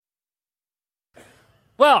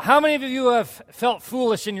Well, how many of you have felt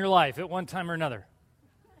foolish in your life at one time or another?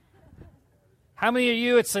 How many of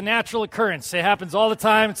you, it's a natural occurrence? It happens all the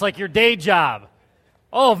time. It's like your day job.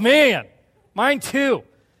 Oh, man. Mine too.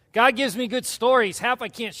 God gives me good stories. Half I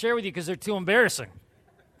can't share with you because they're too embarrassing.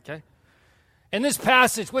 Okay? In this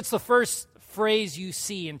passage, what's the first phrase you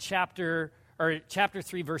see in chapter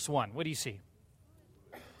 3, verse 1? What do you see?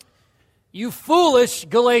 You foolish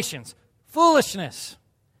Galatians. Foolishness.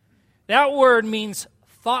 That word means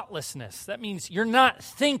thoughtlessness. That means you're not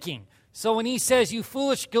thinking. So when he says, you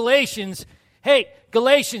foolish Galatians, hey,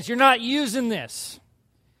 Galatians, you're not using this.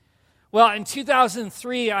 Well, in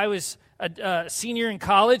 2003, I was a senior in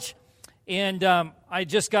college, and I had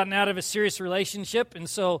just gotten out of a serious relationship, and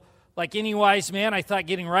so, like any wise man, I thought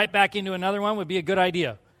getting right back into another one would be a good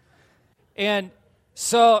idea. And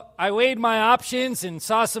so I weighed my options and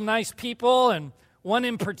saw some nice people, and one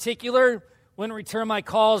in particular wouldn't return my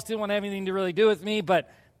calls, didn't want to have anything to really do with me,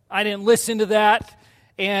 but I didn't listen to that.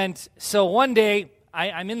 And so one day,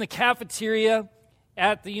 I'm in the cafeteria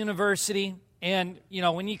at the university, and, you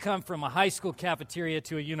know, when you come from a high school cafeteria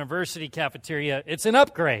to a university cafeteria, it's an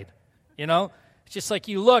upgrade, you know? It's just like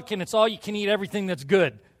you look, and it's all you can eat, everything that's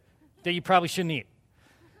good that you probably shouldn't eat.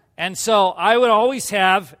 And so I would always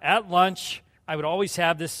have, at lunch,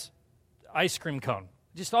 this ice cream cone,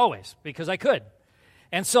 just always, because I could.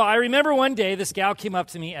 And so I remember one day this gal came up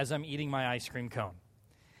to me as I'm eating my ice cream cone.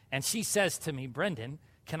 And she says to me, Brendan,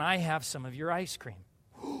 can I have some of your ice cream?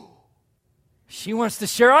 She wants to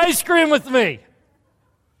share ice cream with me.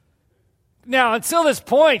 Now, until this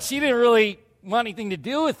point, she didn't really want anything to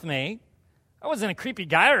do with me. I wasn't a creepy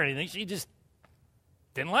guy or anything. She just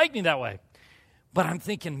didn't like me that way. But I'm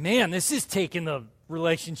thinking, man, this is taking the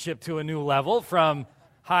relationship to a new level from,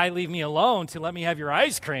 hi, leave me alone, to let me have your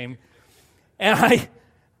ice cream. And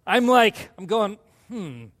I'm going,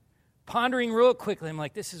 pondering real quickly. I'm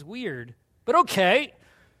like, this is weird, but okay.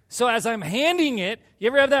 So as I'm handing it, you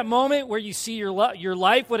ever have that moment where you see your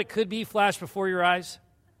life, what it could be, flash before your eyes?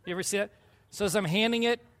 You ever see it? So as I'm handing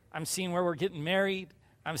it, I'm seeing where we're getting married.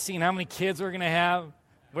 I'm seeing how many kids we're going to have,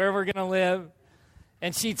 where we're going to live.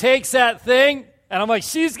 And she takes that thing, and I'm like,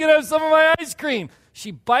 she's going to have some of my ice cream.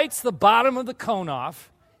 She bites the bottom of the cone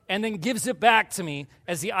off and then gives it back to me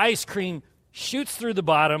as the ice cream shoots through the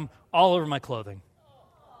bottom all over my clothing.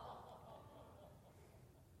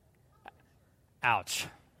 Ouch.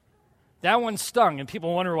 That one stung, and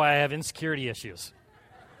people wonder why I have insecurity issues.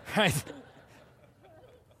 Right?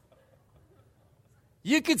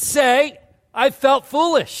 You could say I felt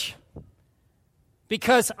foolish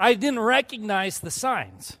because I didn't recognize the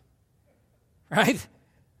signs. Right?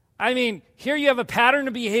 I mean, here you have a pattern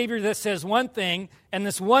of behavior that says one thing, and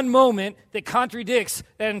this one moment that contradicts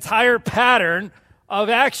that entire pattern of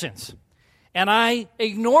actions. And I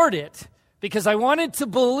ignored it because I wanted to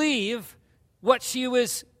believe what she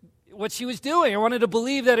was doing. I wanted to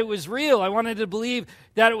believe that it was real. I wanted to believe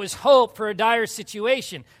that it was hope for a dire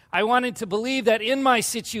situation. I wanted to believe that in my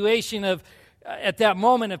situation of, at that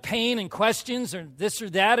moment of pain and questions or this or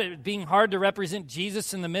that, it being hard to represent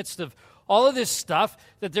Jesus in the midst of all of this stuff,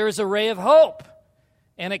 that there was a ray of hope.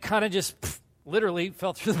 And it kind of just literally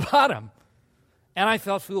fell through the bottom. And I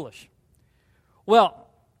felt foolish. Well,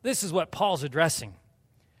 this is what Paul's addressing.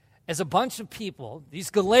 As a bunch of people, these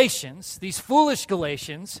Galatians, these foolish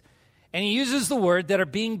Galatians, and he uses the word that are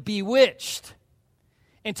being bewitched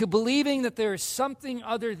into believing that there is something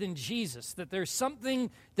other than Jesus, that there's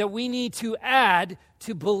something that we need to add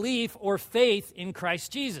to belief or faith in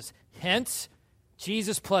Christ Jesus. Hence,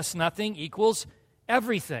 Jesus plus nothing equals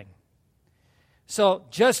everything. So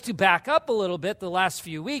just to back up a little bit, the last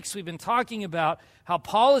few weeks we've been talking about how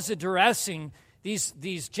Paul is addressing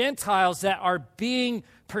these Gentiles that are being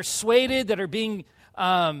persuaded, that are being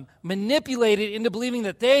manipulated into believing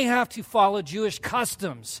that they have to follow Jewish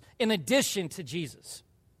customs in addition to Jesus.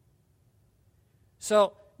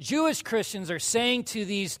 So Jewish Christians are saying to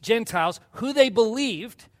these Gentiles who they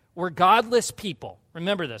believed were godless people.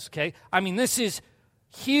 Remember this, okay? I mean, this is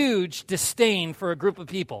huge disdain for a group of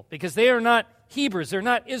people because they are not Hebrews, they're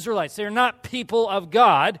not Israelites, they're not people of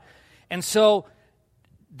God. And so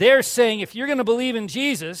they're saying if you're going to believe in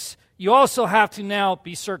Jesus, you also have to now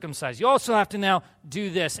be circumcised. You also have to now do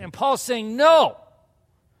this. And Paul's saying, no.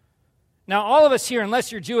 Now, all of us here,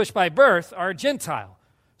 unless you're Jewish by birth, are a Gentile.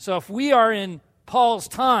 So if we are in Paul's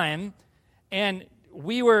time and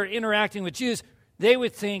we were interacting with Jews, they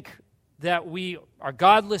would think that we are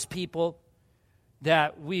godless people,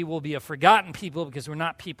 that we will be a forgotten people because we're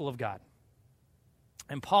not people of God.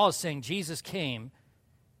 And Paul is saying Jesus came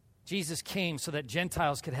so that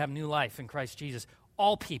Gentiles could have new life in Christ Jesus.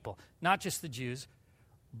 All people, not just the Jews,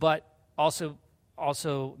 but also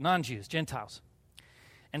also non-Jews, Gentiles.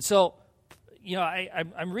 And so,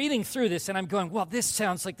 I'm reading through this and I'm going, well, this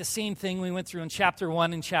sounds like the same thing we went through in chapter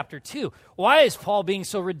 1 and chapter 2. Why is Paul being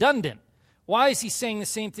so redundant? Why is he saying the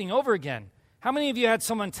same thing over again? How many of you had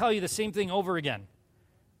someone tell you the same thing over again?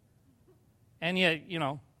 And yet,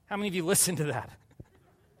 how many of you listened to that?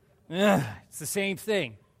 It's the same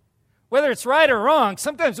thing. Whether it's right or wrong,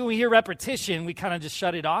 sometimes when we hear repetition, we kind of just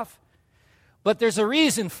shut it off. But there's a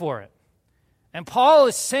reason for it. And Paul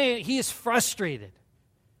is saying he is frustrated.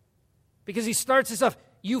 Because he starts this off,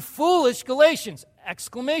 you foolish Galatians,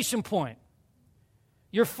 exclamation point.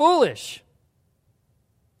 You're foolish.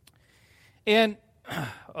 And,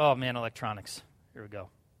 oh man, electronics. Here we go.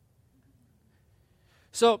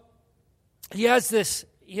 So, he has this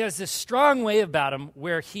strong way about him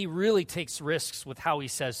where he really takes risks with how he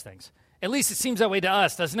says things. At least it seems that way to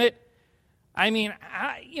us, doesn't it? I mean,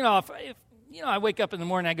 if I wake up in the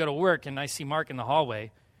morning, I go to work, and I see Mark in the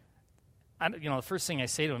hallway, the first thing I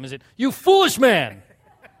say to him is, you foolish man!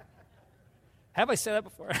 Have I said that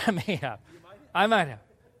before? I may have. I might have.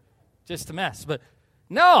 Just a mess. But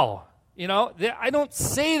no, I don't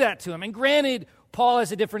say that to him. And granted, Paul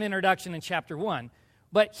has a different introduction in chapter 1,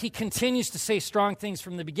 but he continues to say strong things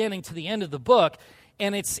from the beginning to the end of the book,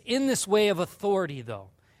 and it's in this way of authority, though.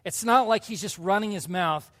 It's not like he's just running his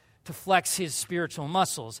mouth to flex his spiritual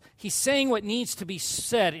muscles. He's saying what needs to be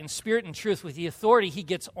said in spirit and truth with the authority he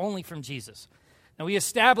gets only from Jesus. Now, we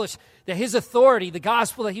established that his authority, the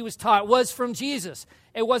gospel that he was taught, was from Jesus.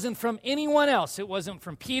 It wasn't from anyone else. It wasn't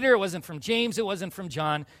from Peter. It wasn't from James. It wasn't from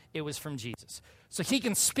John. It was from Jesus. So he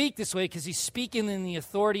can speak this way because he's speaking in the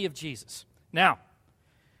authority of Jesus. Now,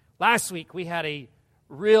 last week we had a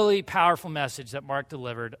really powerful message that Mark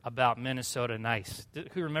delivered about Minnesota Nice.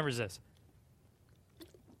 Who remembers this?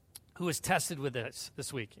 Who was tested with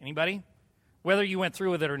this week? Anybody? Whether you went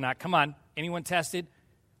through with it or not. Come on. Anyone tested?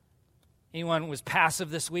 Anyone was passive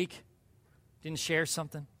this week? Didn't share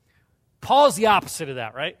something? Paul's the opposite of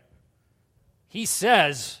that, right? He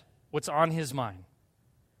says what's on his mind.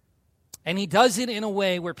 And he does it in a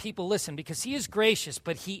way where people listen because he is gracious,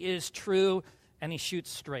 but he is true and he shoots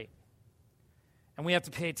straight. And we have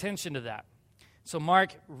to pay attention to that. So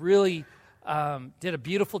Mark really did a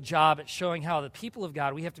beautiful job at showing how the people of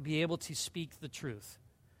God, we have to be able to speak the truth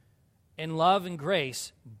in love and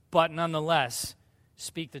grace, but nonetheless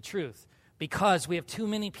speak the truth. Because we have too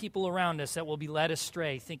many people around us that will be led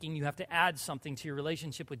astray, thinking you have to add something to your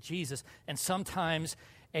relationship with Jesus, and sometimes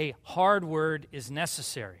a hard word is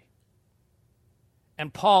necessary.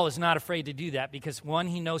 And Paul is not afraid to do that because, one,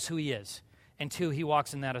 he knows who he is, and two, he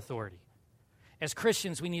walks in that authority. As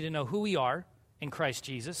Christians, we need to know who we are in Christ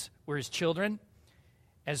Jesus. We're his children.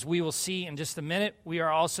 As we will see in just a minute, we are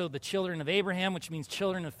also the children of Abraham, which means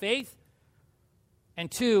children of faith. And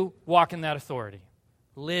two, walk in that authority.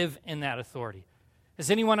 Live in that authority.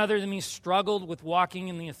 Has anyone other than me struggled with walking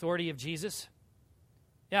in the authority of Jesus?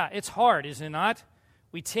 Yeah, it's hard, is it not?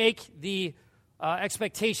 We take the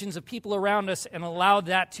expectations of people around us and allow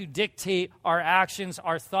that to dictate our actions,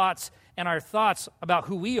 our thoughts, and our thoughts about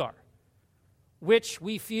who we are, which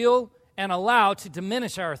we feel and allow to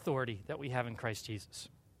diminish our authority that we have in Christ Jesus.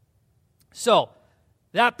 So,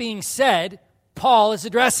 that being said, Paul is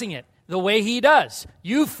addressing it the way he does.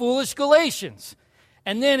 You foolish Galatians.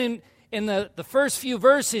 And then in the first few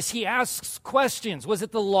verses, he asks questions. Was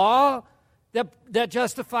it the law that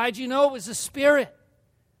justified you? No, it was the Spirit.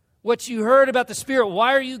 What you heard about the Spirit,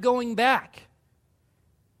 why are you going back?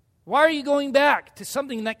 Why are you going back to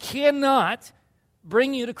something that cannot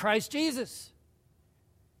bring you to Christ Jesus?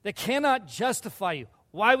 That cannot justify you?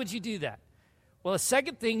 Why would you do that? Well, the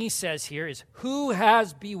second thing he says here is, who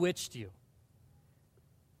has bewitched you?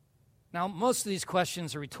 Now, most of these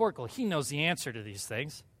questions are rhetorical. He knows the answer to these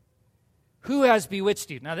things. Who has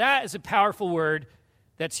bewitched you? Now, that is a powerful word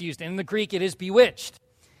that's used. In the Greek, it is bewitched.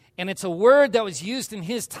 And it's a word that was used in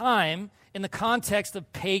his time in the context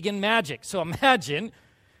of pagan magic. So imagine,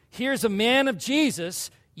 here's a man of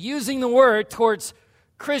Jesus using the word towards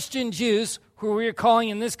Christian Jews, who we are calling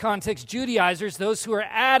in this context Judaizers, those who are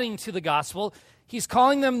adding to the gospel. He's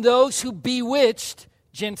calling them those who bewitched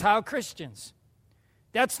Gentile Christians.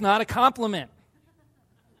 That's not a compliment.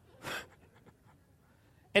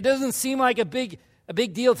 It doesn't seem like a big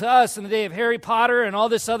deal to us in the day of Harry Potter and all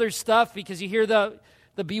this other stuff, because you hear the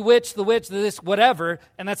bewitched, the witch, the this, whatever,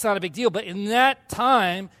 and that's not a big deal. But in that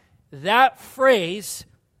time, that phrase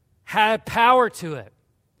had power to it.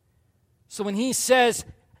 So when he says,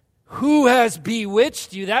 who has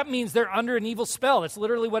bewitched you, that means they're under an evil spell. That's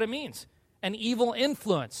literally what it means, an evil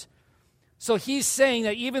influence. So he's saying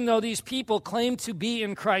that even though these people claim to be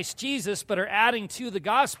in Christ Jesus but are adding to the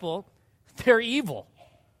gospel, They're evil.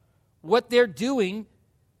 What they're doing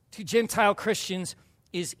to Gentile Christians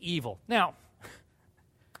is evil. Now,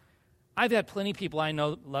 I've had plenty of people I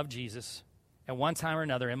know love Jesus at one time or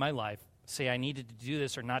another in my life say I needed to do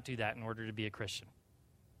this or not do that in order to be a Christian.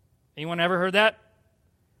 Anyone ever heard that?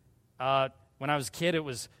 When I was a kid, it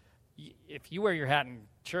was, if you wear your hat in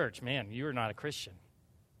church, man, you are not a Christian.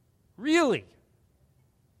 Really?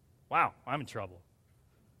 Wow, I'm in trouble.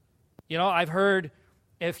 You know, I've heard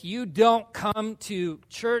if you don't come to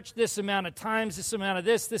church this amount of times, this amount of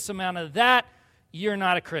this amount of that, you're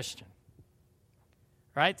not a Christian.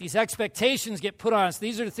 Right? These expectations get put on us.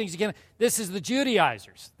 These are the things, again, this is the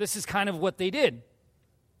Judaizers. This is kind of what they did.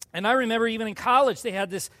 And I remember even in college, they had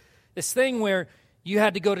this thing where you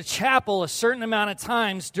had to go to chapel a certain amount of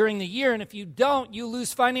times during the year, and if you don't, you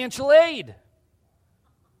lose financial aid.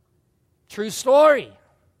 True story.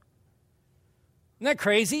 Isn't that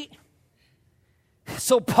crazy?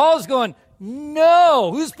 So Paul's going,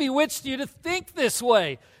 no, who's bewitched you to think this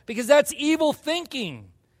way? Because that's evil thinking.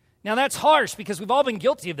 Now, that's harsh because we've all been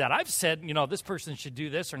guilty of that. I've said, this person should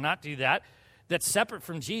do this or not do that. That's separate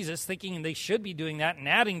from Jesus, thinking they should be doing that and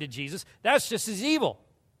adding to Jesus. That's just as evil.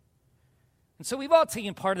 And so we've all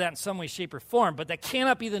taken part of that in some way, shape, or form, but that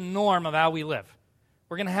cannot be the norm of how we live.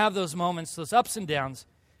 We're going to have those moments, those ups and downs.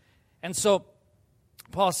 And so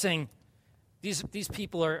Paul's saying, these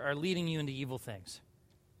people are leading you into evil things.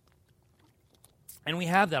 And we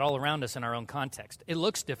have that all around us in our own context. It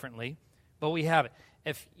looks differently, but we have it.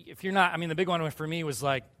 If you're not, the big one for me was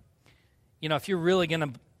like, if you're really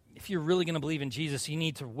gonna believe in Jesus, you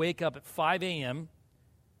need to wake up at 5 a.m.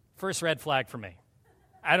 First red flag for me.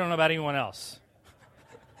 I don't know about anyone else.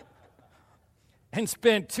 And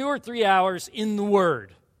spend 2 or 3 hours in the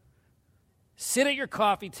Word. Sit at your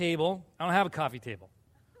coffee table. I don't have a coffee table.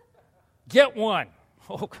 Get one.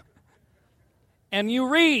 And you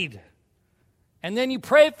read. And then you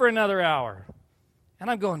pray for another hour. And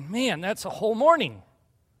I'm going, man, that's a whole morning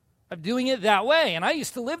of doing it that way. And I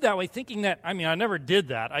used to live that way thinking that, I never did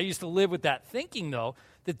that. I used to live with that thinking, though,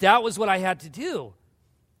 that was what I had to do.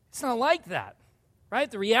 It's not like that, right?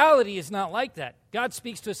 The reality is not like that. God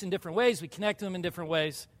speaks to us in different ways. We connect to Him in different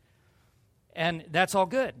ways. And that's all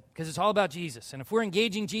good because it's all about Jesus. And if we're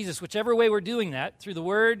engaging Jesus, whichever way we're doing that, through the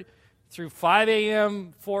Word, through 5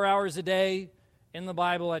 a.m., 4 hours a day in the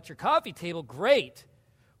Bible at your coffee table, great.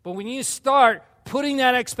 But when you start putting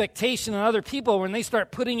that expectation on other people, when they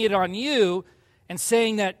start putting it on you and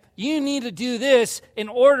saying that you need to do this in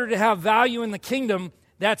order to have value in the kingdom,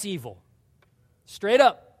 that's evil. Straight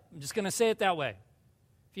up. I'm just going to say it that way.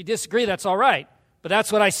 If you disagree, that's all right. But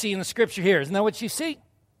that's what I see in the scripture here. Isn't that what you see?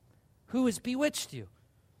 Who has bewitched you?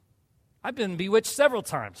 I've been bewitched several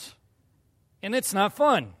times. And it's not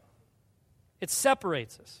fun. It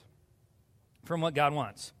separates us from what God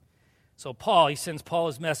wants. So he sends Paul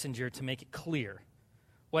as messenger to make it clear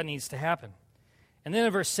what needs to happen. And then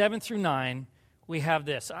in verse 7 through 9, we have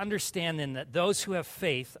this. Understand then that those who have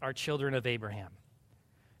faith are children of Abraham.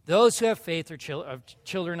 Those who have faith are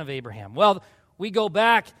children of Abraham. Well, we go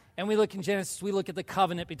back and we look in Genesis, we look at the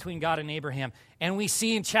covenant between God and Abraham. And we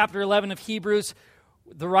see in chapter 11 of Hebrews,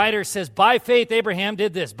 the writer says, by faith Abraham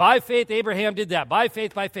did this. By faith Abraham did that. By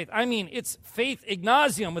faith, by faith. It's faith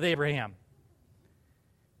ignasium with Abraham.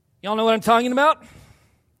 Y'all know what I'm talking about?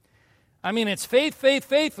 It's faith, faith,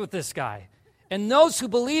 faith with this guy. And those who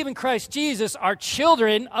believe in Christ Jesus are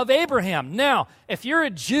children of Abraham. Now, if you're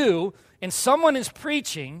a Jew and someone is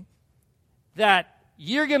preaching that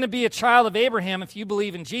you're going to be a child of Abraham if you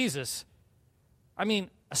believe in Jesus,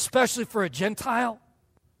 especially for a Gentile,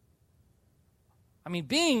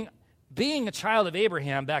 being a child of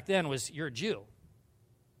Abraham back then was you're a Jew,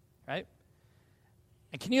 right?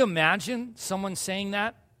 And can you imagine someone saying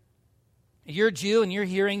that? You're a Jew and you're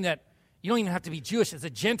hearing that you don't even have to be Jewish as a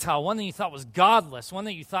Gentile, one that you thought was godless, one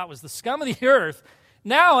that you thought was the scum of the earth,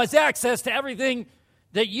 now has access to everything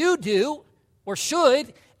that you do or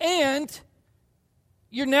should, and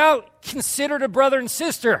you're now considered a brother and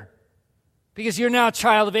sister because you're now a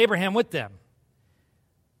child of Abraham with them.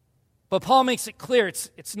 But Paul makes it clear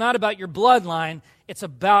it's not about your bloodline, it's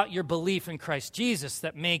about your belief in Christ Jesus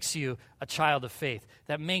that makes you a child of faith,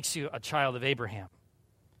 that makes you a child of Abraham.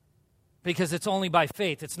 Because it's only by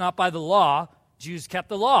faith. It's not by the law. Jews kept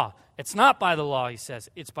the law. It's not by the law, he says.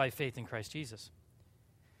 It's by faith in Christ Jesus.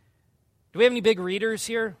 Do we have any big readers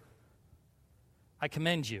here? I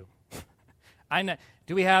commend you.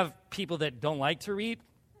 Do we have people that don't like to read?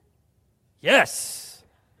 Yes.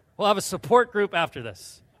 We'll have a support group after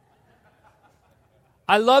this.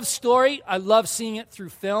 I love story. I love seeing it through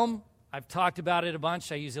film. I've talked about it a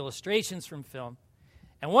bunch. I use illustrations from film.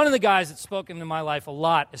 And one of the guys that's spoken in my life a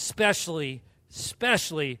lot, especially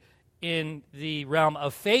in the realm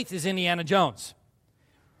of faith, is Indiana Jones.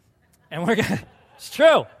 And it's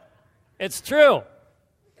true. It's true.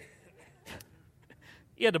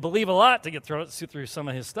 He had to believe a lot to get through some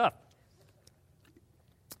of his stuff.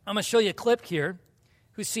 I'm going to show you a clip here.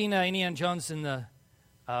 Who's seen Indiana Jones in the,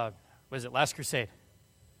 Last Crusade?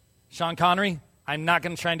 Sean Connery? I'm not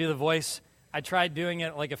going to try and do the voice. I tried doing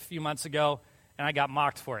it like a few months ago, and I got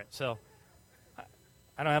mocked for it. So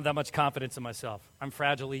I don't have that much confidence in myself. I'm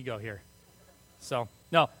fragile ego here. So,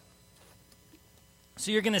 no.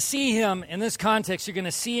 So you're going to see him, in this context, you're going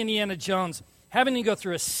to see Indiana Jones having to go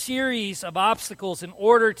through a series of obstacles in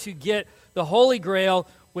order to get the Holy Grail,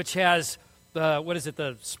 which has,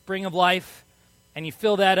 the spring of life, and you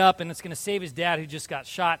fill that up, and it's going to save his dad who just got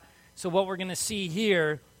shot. So what we're going to see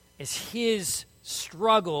here is his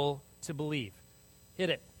struggle to believe. Hit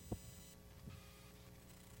it.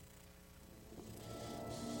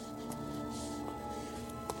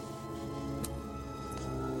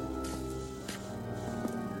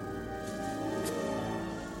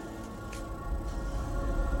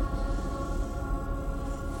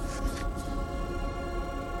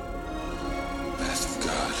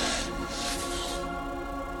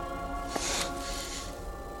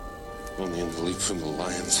 Only in the leap from the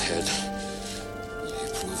lion's head will he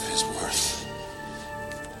prove his worth.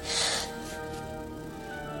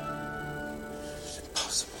 It's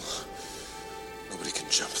impossible. Nobody can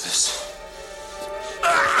jump this.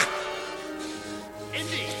 Ah!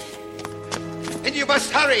 Indy! Indy, you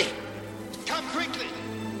must hurry! Come quickly!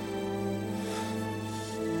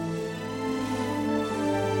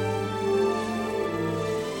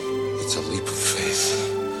 It's a leap of faith.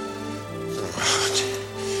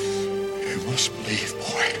 You must believe,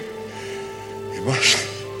 boy. You must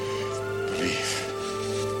believe.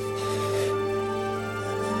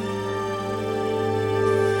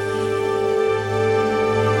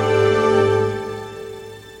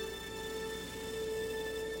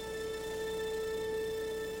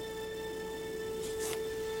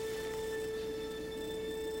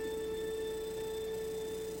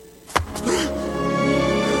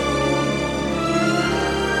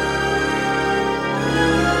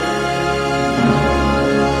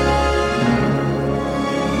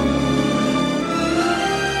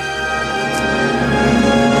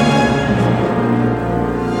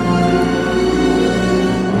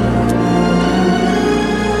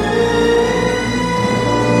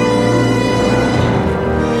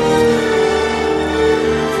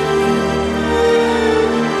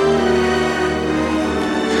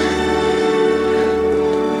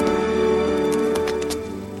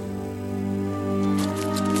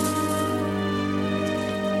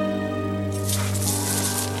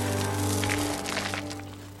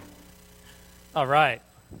 All right.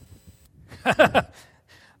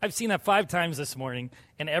 I've seen that 5 times this morning,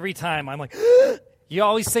 and every time I'm like, you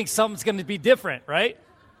always think something's going to be different, right?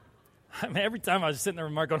 I mean, every time I was sitting there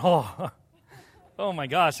with Mark going, oh my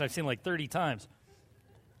gosh, I've seen like 30 times.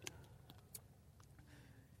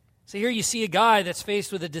 So here you see a guy that's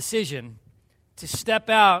faced with a decision to step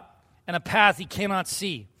out in a path he cannot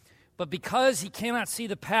see. But because he cannot see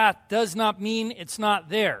the path does not mean it's not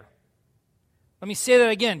there. Let me say that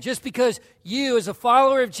again. Just because you, as a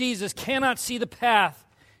follower of Jesus, cannot see the path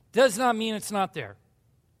does not mean it's not there.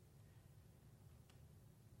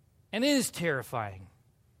 And it is terrifying.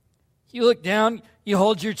 You look down, you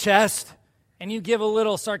hold your chest, and you give a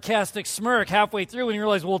little sarcastic smirk halfway through, and you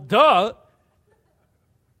realize, well, duh.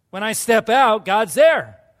 When I step out, God's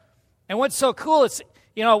there. And what's so cool is,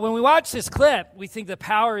 when we watch this clip, we think the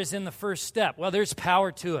power is in the first step. Well, there's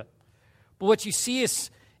power to it. But what you see is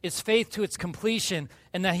faith to its completion,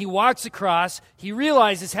 and that he walks across, he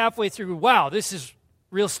realizes halfway through, wow, this is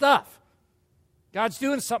real stuff. God's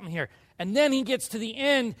doing something here. And then he gets to the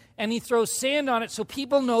end, and he throws sand on it so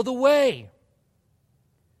people know the way.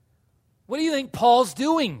 What do you think Paul's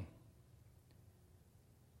doing?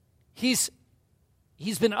 He's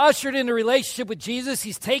been ushered into a relationship with Jesus.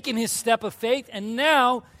 He's taken his step of faith, and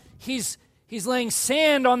now he's laying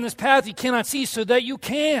sand on this path you cannot see so that you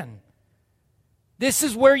can. This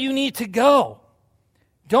is where you need to go.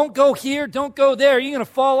 Don't go here, don't go there. You're going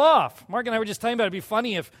to fall off. Mark and I were just talking about it'd be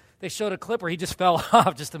funny if they showed a clip where he just fell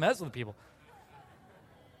off just to mess with people.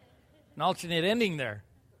 An alternate ending there.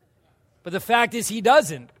 But the fact is he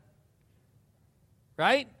doesn't.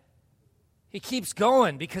 Right? He keeps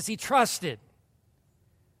going because he trusted.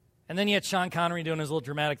 And then you had Sean Connery doing his little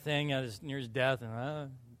dramatic thing near his death.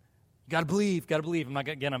 And, you got to believe. I'm not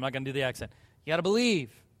going to do the accent. You got to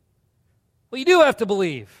believe. Well, you do have to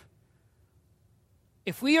believe.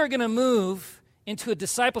 If we are going to move into a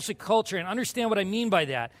discipleship culture, and understand what I mean by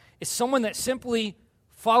that, is someone that simply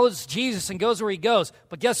follows Jesus and goes where he goes.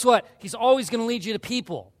 But guess what? He's always going to lead you to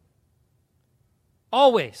people.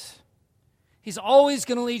 Always. He's always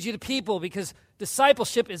going to lead you to people because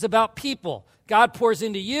discipleship is about people. God pours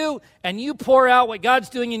into you, and you pour out what God's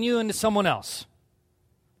doing in you into someone else.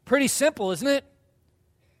 Pretty simple, isn't it?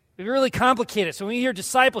 We really complicate it. So when we hear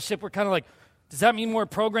discipleship, we're kind of like, does that mean more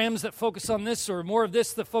programs that focus on this or more of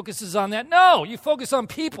this that focuses on that? No, you focus on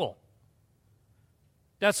people.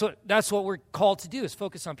 That's what we're called to do, is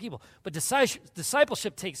focus on people. But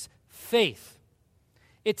discipleship takes faith.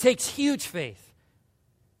 It takes huge faith.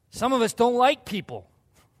 Some of us don't like people.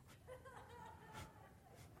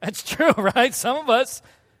 That's true, right? Some of us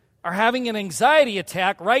are having an anxiety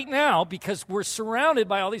attack right now because we're surrounded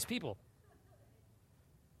by all these people.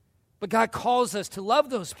 But God calls us to love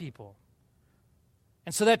those people.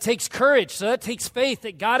 And so that takes courage. So that takes faith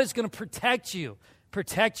that God is going to protect you,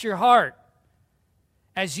 protect your heart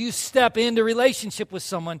as you step into relationship with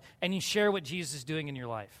someone and you share what Jesus is doing in your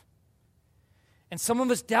life. And some of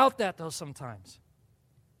us doubt that, though, sometimes.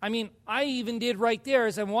 I mean, I even did right there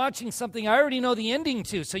as I'm watching something I already know the ending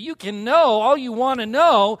to. So you can know all you want to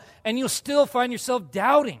know, and you'll still find yourself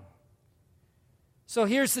doubting. So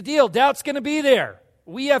here's the deal. Doubt's going to be there.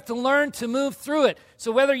 We have to learn to move through it.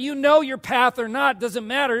 So whether you know your path or not doesn't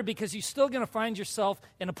matter, because you're still going to find yourself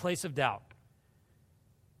in a place of doubt.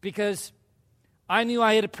 Because I knew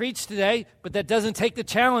I had to preach today, but that doesn't take the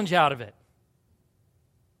challenge out of it.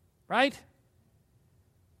 Right?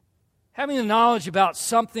 Having the knowledge about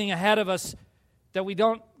something ahead of us that we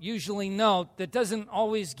don't usually know, that doesn't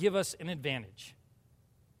always give us an advantage.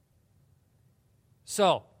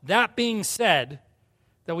 So, that being said,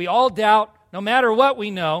 that we all doubt, no matter what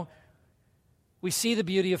we know, we see the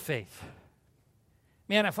beauty of faith.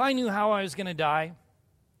 Man, if I knew how I was going to die,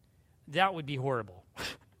 that would be horrible.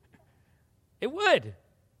 It would.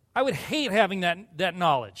 I would hate having that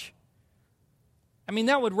knowledge. I mean,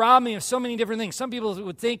 that would rob me of so many different things. Some people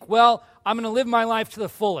would think, well, I'm going to live my life to the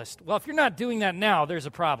fullest. Well, if you're not doing that now, there's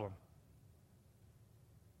a problem.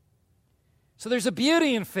 So there's a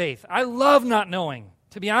beauty in faith. I love not knowing,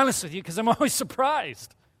 to be honest with you, because I'm always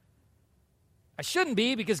surprised. I shouldn't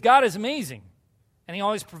be, because God is amazing, and he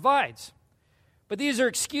always provides. But these are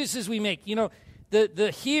excuses we make. You know,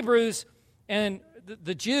 the Hebrews and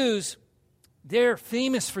the Jews, they're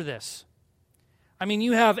famous for this. I mean,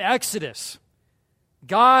 you have Exodus.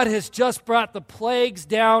 God has just brought the plagues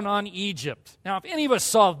down on Egypt. Now, if any of us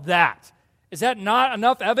saw that, is that not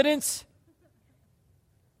enough evidence?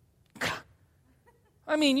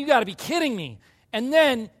 I mean, you got to be kidding me. And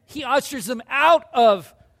then he ushers them out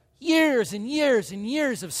of years and years and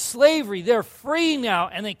years of slavery. They're free now,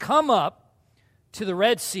 and they come up to the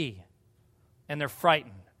Red Sea, and they're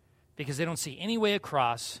frightened because they don't see any way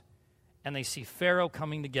across, and they see Pharaoh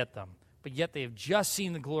coming to get them. But yet they have just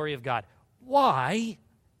seen the glory of God. Why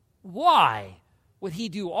would he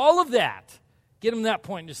do all of that, get him to that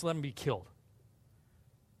point, and just let him be killed?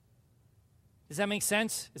 Does that make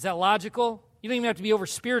sense? Is that logical? You don't even have to be over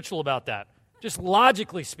spiritual about that. Just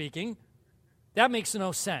logically speaking, that makes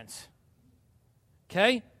no sense.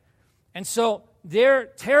 Okay? And so they're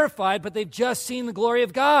terrified, but they've just seen the glory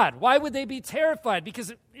of God. Why would they be terrified? Because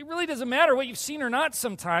it really doesn't matter what you've seen or not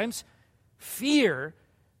sometimes. Fear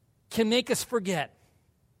can make us forget.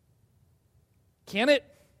 Can it?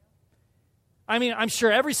 I mean, I'm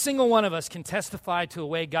sure every single one of us can testify to a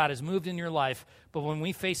way God has moved in your life, but when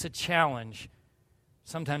we face a challenge,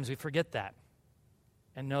 sometimes we forget that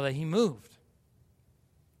and know that he moved.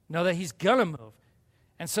 Know that he's going to move.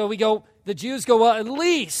 And so the Jews go, well, at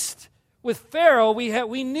least with Pharaoh,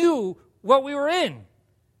 we knew what we were in.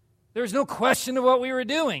 There was no question of what we were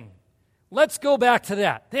doing. Let's go back to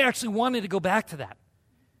that. They actually wanted to go back to that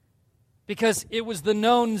because it was the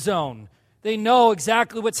known zone. They know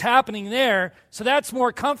exactly what's happening there, so that's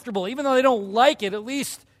more comfortable. Even though they don't like it, at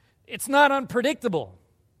least it's not unpredictable.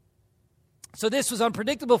 So this was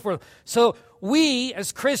unpredictable for them. So we,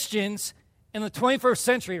 as Christians in the 21st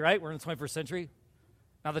century, right? We're in the 21st century,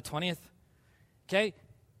 not the 20th. Okay?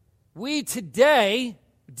 We today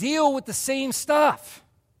deal with the same stuff.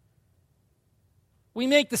 We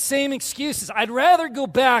make the same excuses. I'd rather go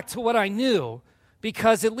back to what I knew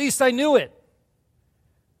because at least I knew it.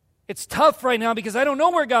 It's tough right now because I don't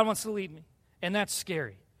know where God wants to lead me, and that's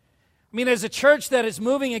scary. I mean, as a church that is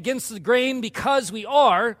moving against the grain because we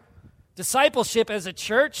are, discipleship as a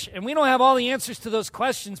church, and we don't have all the answers to those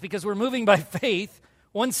questions because we're moving by faith,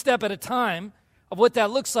 one step at a time, of what that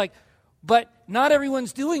looks like, but not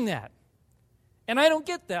everyone's doing that. And I don't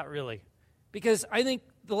get that really, because I think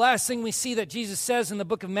the last thing we see that Jesus says in the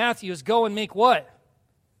book of Matthew is go and make what?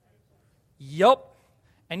 Yup.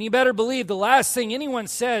 And you better believe the last thing anyone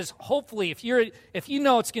says, hopefully, if you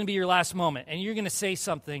know it's going to be your last moment and you're going to say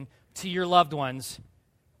something to your loved ones,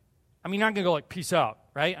 I mean, you're not going to go like, peace out,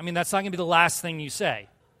 right? I mean, that's not going to be the last thing you say.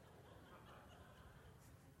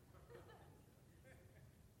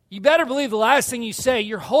 You better believe the last thing you say,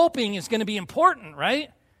 you're hoping is going to be important, right?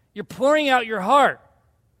 You're pouring out your heart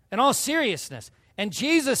in all seriousness. And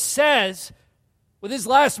Jesus says, with his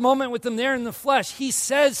last moment with them there in the flesh, he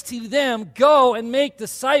says to them, go and make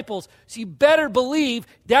disciples. So you better believe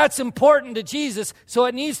that's important to Jesus, so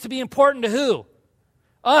it needs to be important to who?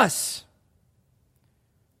 Us.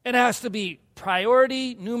 It has to be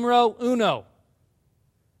priority numero uno.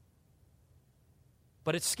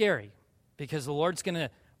 But it's scary because the Lord's going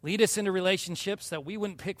to lead us into relationships that we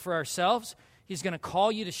wouldn't pick for ourselves. He's going to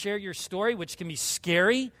call you to share your story, which can be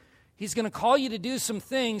scary. He's going to call you to do some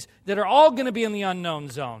things that are all going to be in the unknown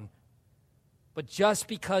zone. But just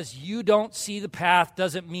because you don't see the path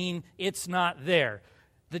doesn't mean it's not there.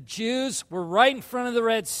 The Jews were right in front of the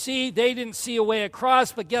Red Sea. They didn't see a way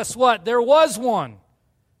across, but guess what? There was one.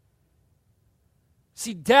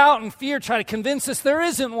 See, doubt and fear try to convince us there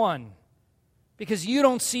isn't one because you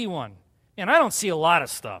don't see one. And I don't see a lot of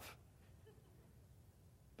stuff.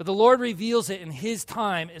 But the Lord reveals it in his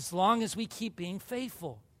time as long as we keep being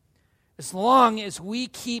faithful. As long as we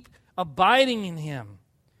keep abiding in him.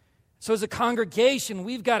 So as a congregation,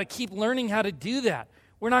 we've got to keep learning how to do that.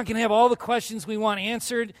 We're not going to have all the questions we want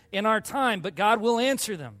answered in our time, but God will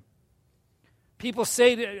answer them. People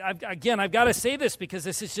say, again, I've got to say this because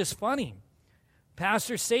this is just funny.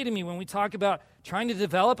 Pastors say to me when we talk about trying to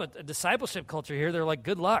develop a discipleship culture here, they're like,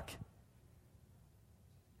 good luck.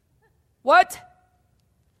 What?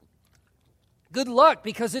 Good luck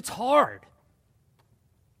because it's hard.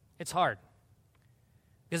 It's hard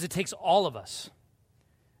because it takes all of us.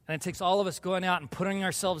 And it takes all of us going out and putting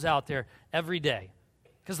ourselves out there every day.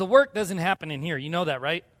 Because the work doesn't happen in here. You know that,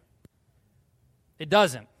 right? It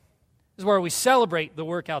doesn't. This is where we celebrate the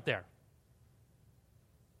work out there.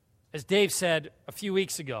 As Dave said a few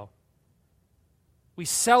weeks ago, we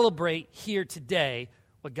celebrate here today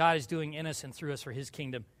what God is doing in us and through us for his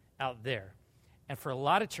kingdom out there. And for a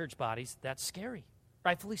lot of church bodies, that's scary.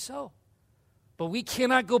 Rightfully so. But we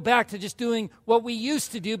cannot go back to just doing what we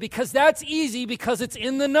used to do because that's easy because it's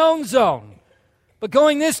in the known zone. But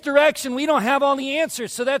going this direction, we don't have all the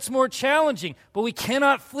answers, so that's more challenging. But we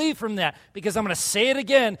cannot flee from that because I'm going to say it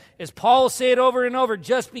again, as Paul will say it over and over,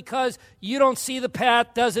 just because you don't see the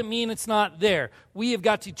path doesn't mean it's not there. We have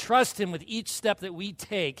got to trust him with each step that we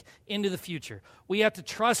take into the future. We have to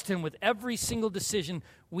trust him with every single decision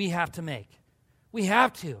we have to make. We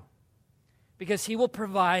have to because he will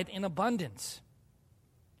provide in abundance.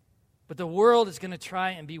 But the world is going to try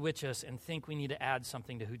and bewitch us and think we need to add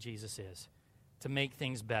something to who Jesus is, to make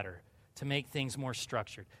things better, to make things more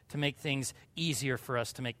structured, to make things easier for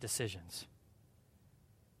us to make decisions.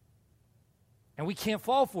 And we can't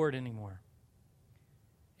fall for it anymore.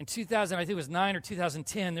 In 2000, I think it was 9 or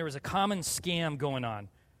 2010, there was a common scam going on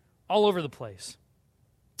all over the place.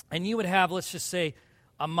 And you would have, let's just say,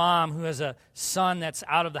 a mom who has a son that's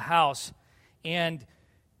out of the house, and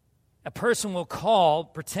a person will call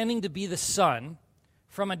pretending to be the son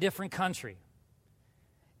from a different country.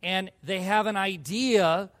 And they have an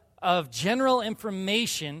idea of general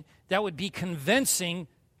information that would be convincing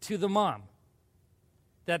to the mom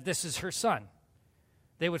that this is her son.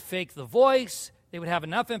 They would fake the voice. They would have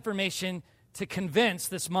enough information to convince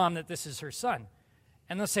this mom that this is her son.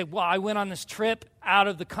 And they'll say, well, I went on this trip out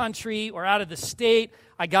of the country or out of the state.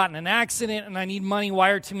 I got in an accident and I need money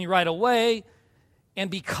wired to me right away. And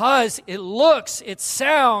because it looks, it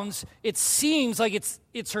sounds, it seems like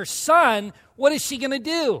it's her son, what is she going to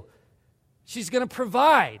do? She's going to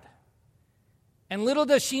provide. And little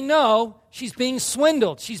does she know, she's being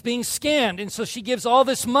swindled. She's being scammed. And so she gives all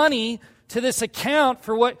this money to this account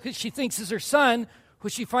for what she thinks is her son, who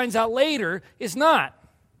she finds out later is not.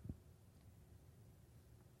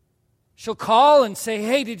 She'll call and say,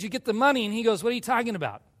 hey, did you get the money? And he goes, what are you talking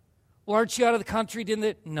about? Well, aren't you out of the country? Didn't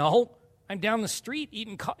it? No. I'm down the street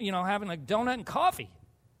eating, having a donut and coffee.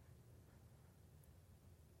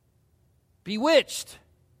 Bewitched,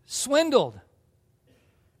 swindled.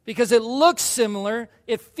 Because it looks similar,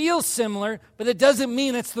 it feels similar, but it doesn't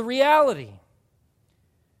mean it's the reality.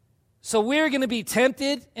 So we're going to be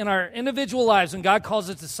tempted in our individual lives when God calls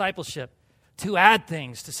us discipleship to add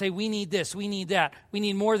things, to say we need this, we need that. We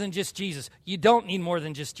need more than just Jesus. You don't need more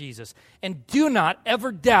than just Jesus. And do not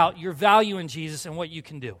ever doubt your value in Jesus and what you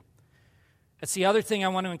can do. That's the other thing I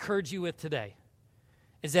want to encourage you with today,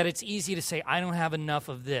 is that it's easy to say, I don't have enough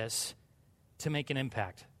of this to make an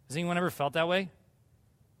impact. Has anyone ever felt that way?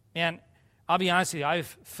 Man, I'll be honest with you,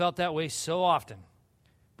 I've felt that way so often.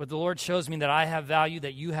 But the Lord shows me that I have value,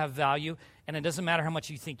 that you have value, and it doesn't matter how much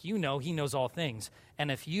you think you know, He knows all things.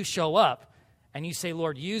 And if you show up and you say,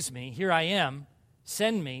 Lord, use me, here I am,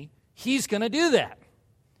 send me, He's going to do that.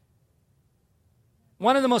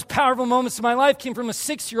 One of the most powerful moments of my life came from a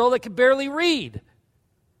 6-year-old that could barely read.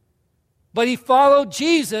 But he followed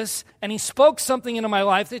Jesus, and he spoke something into my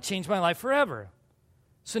life that changed my life forever.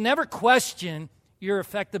 So never question your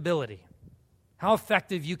effectability, how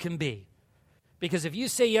effective you can be. Because if you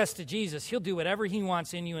say yes to Jesus, He'll do whatever He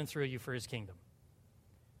wants in you and through you for His kingdom.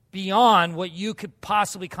 Beyond what you could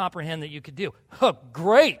possibly comprehend that you could do. Oh,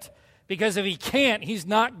 great! Because if He can't, He's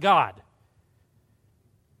not God.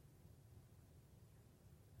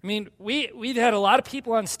 I mean, we've had a lot of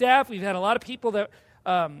people on staff. We've had a lot of people that,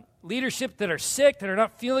 leadership that are sick, that are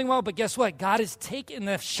not feeling well. But guess what? God has taken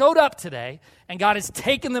them, showed up today, and God has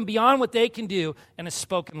taken them beyond what they can do and has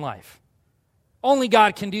spoken life. Only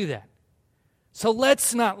God can do that. So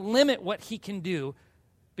let's not limit what He can do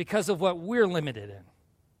because of what we're limited in.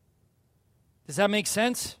 Does that make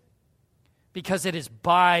sense? Because it is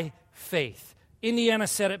by faith. Indiana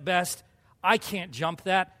said it best, I can't jump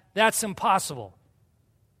that. That's impossible.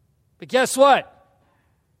 But guess what?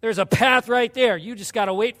 There's a path right there. You just got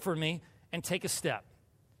to wait for me and take a step.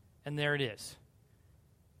 And there it is.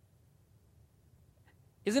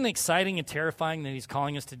 Isn't it exciting and terrifying that He's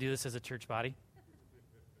calling us to do this as a church body?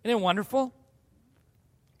 Isn't it wonderful?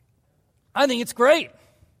 I think it's great.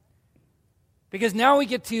 Because now we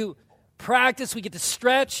get to practice, we get to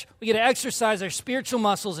stretch, we get to exercise our spiritual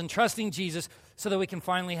muscles in trusting Jesus so that we can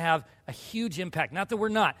finally have a huge impact. Not that we're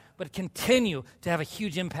not, but continue to have a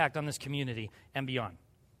huge impact on this community and beyond.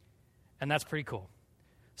 And that's pretty cool.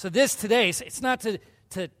 So this today, it's not to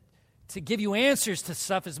give you answers to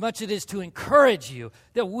stuff as much as it is to encourage you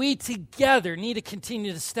that we together need to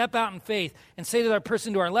continue to step out in faith and say to the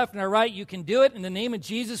person to our left and our right, you can do it. In the name of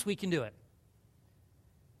Jesus, we can do it.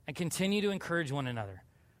 And continue to encourage one another.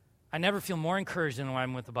 I never feel more encouraged than when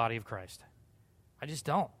I'm with the body of Christ. I just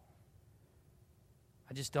don't.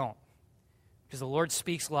 Because the Lord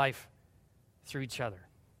speaks life through each other.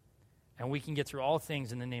 And we can get through all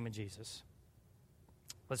things in the name of Jesus.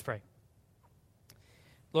 Let's pray.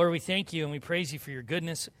 Lord, we thank you and we praise you for your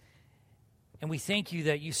goodness. And we thank you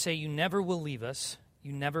that you say you never will leave us.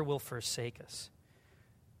 You never will forsake us.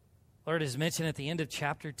 Lord, as mentioned at the end of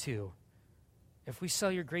chapter 2, if we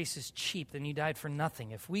sell your grace as cheap, then you died for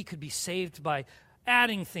nothing. If we could be saved by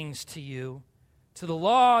adding things to you, to the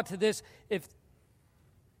law, to this,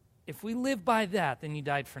 if we live by that, then you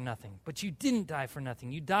died for nothing. But you didn't die for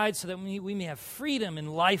nothing. You died so that we may have freedom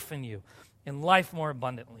and life in you, and life more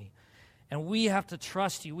abundantly. And we have to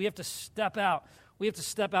trust you. We have to step out. We have to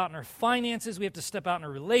step out in our finances. We have to step out in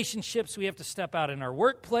our relationships. We have to step out in our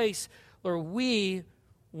workplace. Lord, we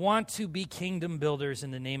want to be kingdom builders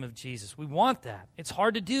in the name of Jesus. We want that. It's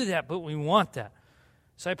hard to do that, but we want that.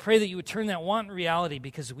 So I pray that you would turn that want in reality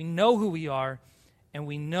because we know who we are and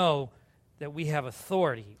we know that we have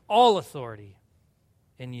authority, all authority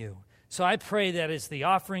in you. So I pray that as the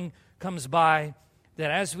offering comes by, that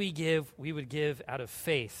as we give, we would give out of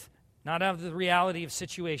faith. Not out of the reality of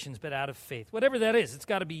situations, but out of faith. Whatever that is, it's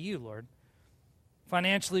got to be you, Lord.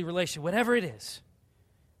 Financially, relationally, whatever it is.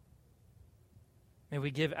 May we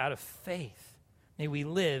give out of faith. May we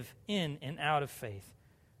live in and out of faith.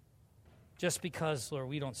 Just because, Lord,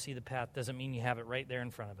 we don't see the path doesn't mean you have it right there in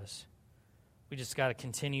front of us. We just got to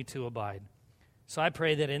continue to abide. So I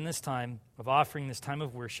pray that in this time of offering, this time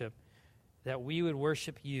of worship, that we would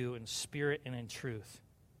worship you in spirit and in truth.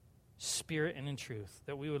 Spirit and in truth.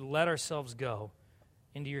 That we would let ourselves go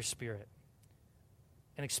into your spirit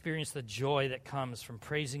and experience the joy that comes from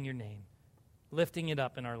praising your name, lifting it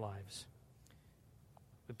up in our lives.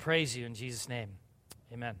 We praise you in Jesus' name.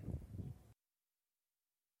 Amen.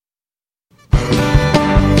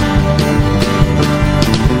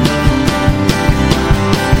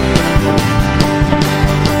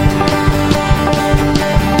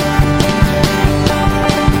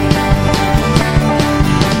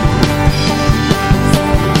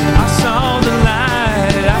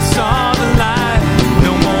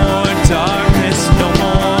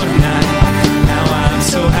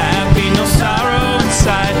 So happy, no sorrow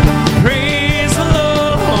inside. Praise the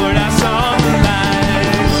Lord, I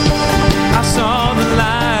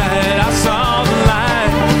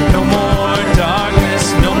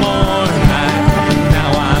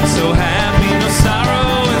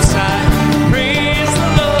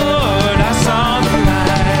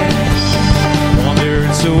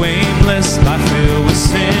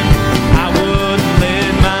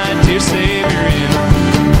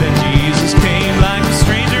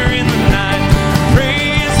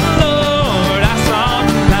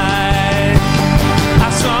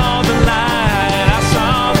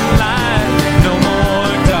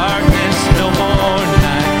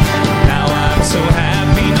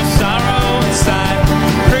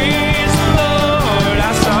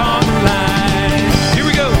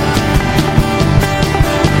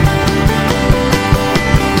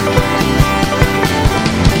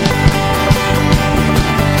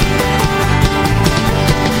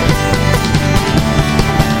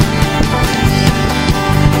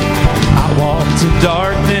into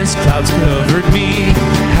darkness, clouds covered me.